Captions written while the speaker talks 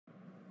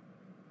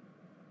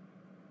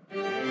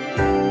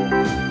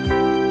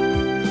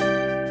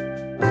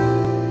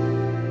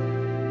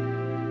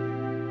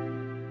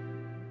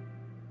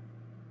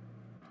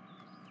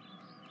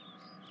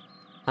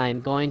I'm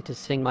going to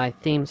sing my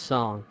theme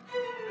song.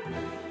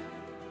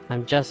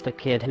 I'm just a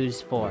kid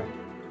who's 4.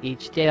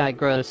 Each day I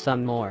grow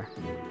some more.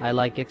 I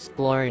like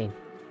exploring.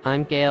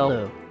 I'm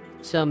Caillou.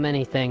 So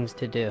many things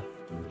to do.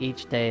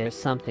 Each day is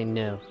something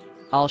new.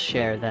 I'll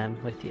share them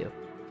with you.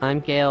 I'm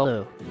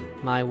Caillou.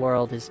 My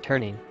world is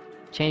turning,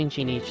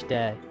 changing each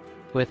day.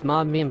 With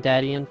mommy and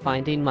daddy and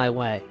finding my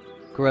way.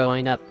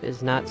 Growing up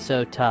is not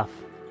so tough,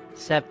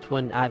 except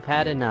when I've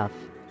had enough.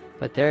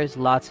 But there's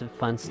lots of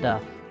fun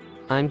stuff.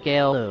 I'm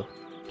Caillou.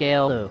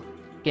 Caillou.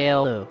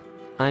 Caillou.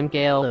 I'm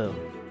Caillou.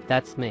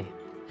 That's me.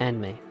 And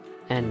me.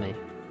 And me.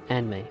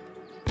 And me.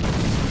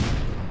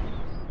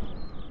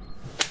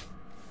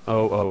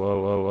 Oh,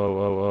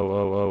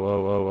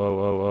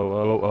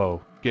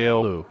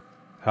 Caillou.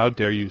 How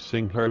dare you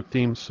sing her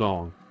theme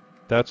song?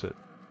 That's it.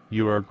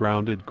 You are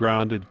grounded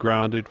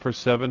for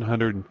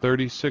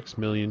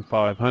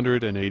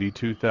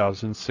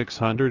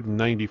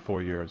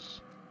 736,582,694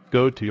 years.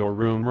 Go to your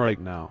room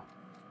right now.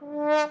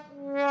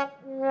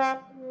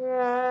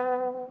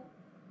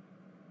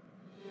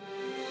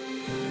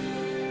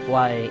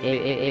 Why?